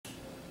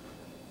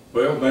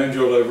Well,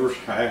 banjo lovers,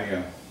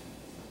 I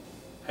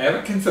have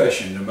a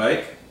confession to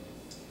make.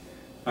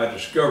 I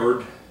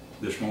discovered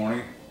this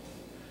morning,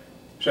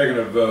 2nd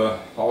of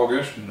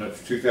August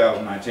of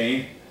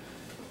 2019,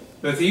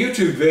 that the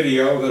YouTube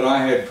video that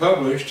I had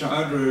published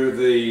under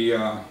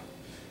the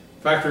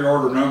factory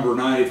order number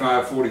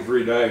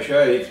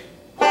 9543-8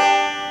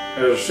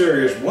 has a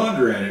serious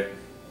blunder in it.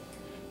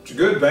 It's a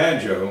good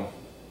banjo,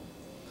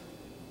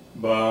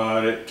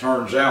 but it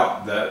turns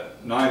out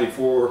that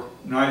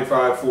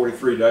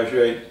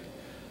 9543-8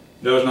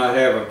 does not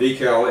have a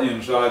decal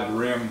inside the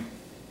rim,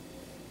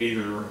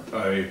 either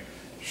a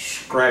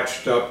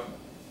scratched up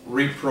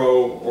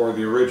repro or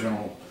the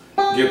original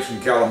Gibson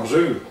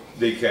Kalamazoo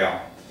decal.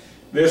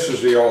 This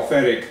is the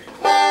authentic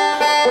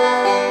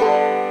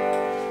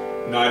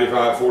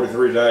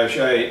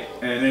 9543-8,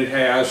 and it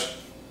has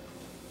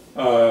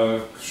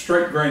a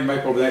straight grain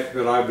maple neck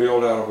that I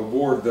built out of a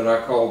board that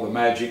I call the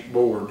Magic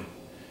Board.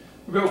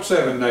 I built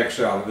 7 necks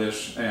out of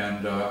this,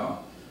 and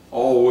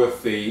all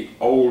with the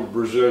old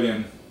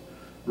Brazilian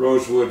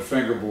rosewood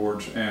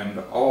fingerboards, and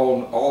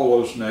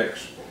all those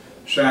necks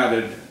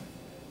sounded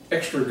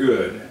extra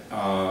good.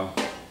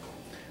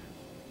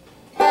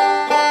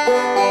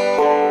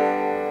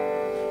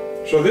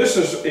 So this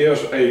is a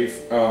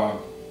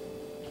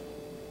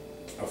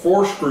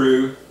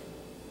 4-screw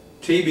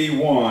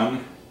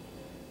TB1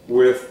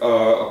 with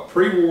a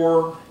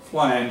pre-war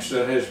flange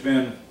that has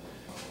been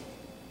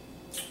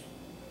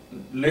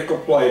nickel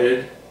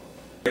plated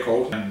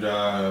and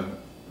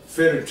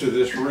fitted to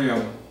this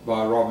rim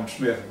by Robin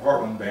Smith of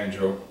Heartland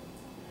Banjo.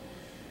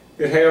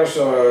 It has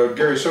a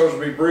Gary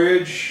Sotheby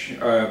bridge,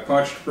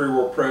 punched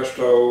pre-war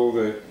Presto,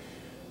 the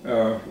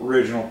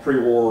original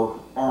pre-war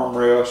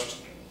armrest.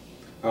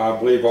 I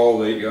believe all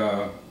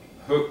the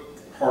hook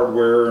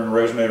hardware and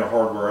resonator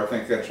hardware, I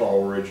think that's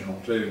all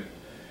original too.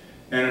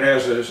 And it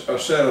has a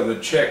set of the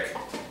Czech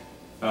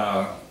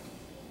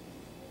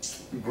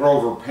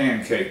Grover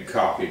pancake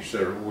copies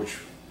which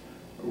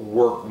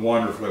work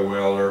wonderfully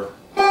well. They're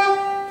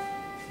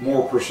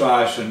more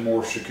precise and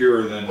more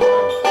secure than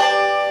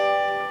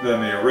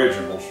the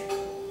originals.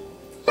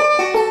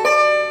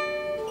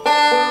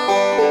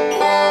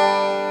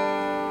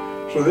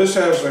 So this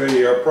has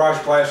a Price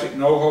Classic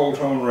no-hole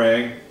tone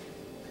ring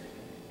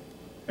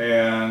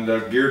and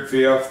a geared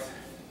 5th,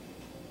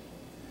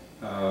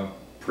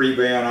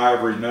 pre-band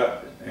ivory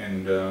nut,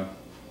 and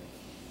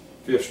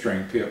 5th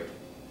string pip.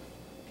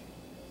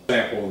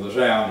 Sample of the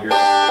sound here.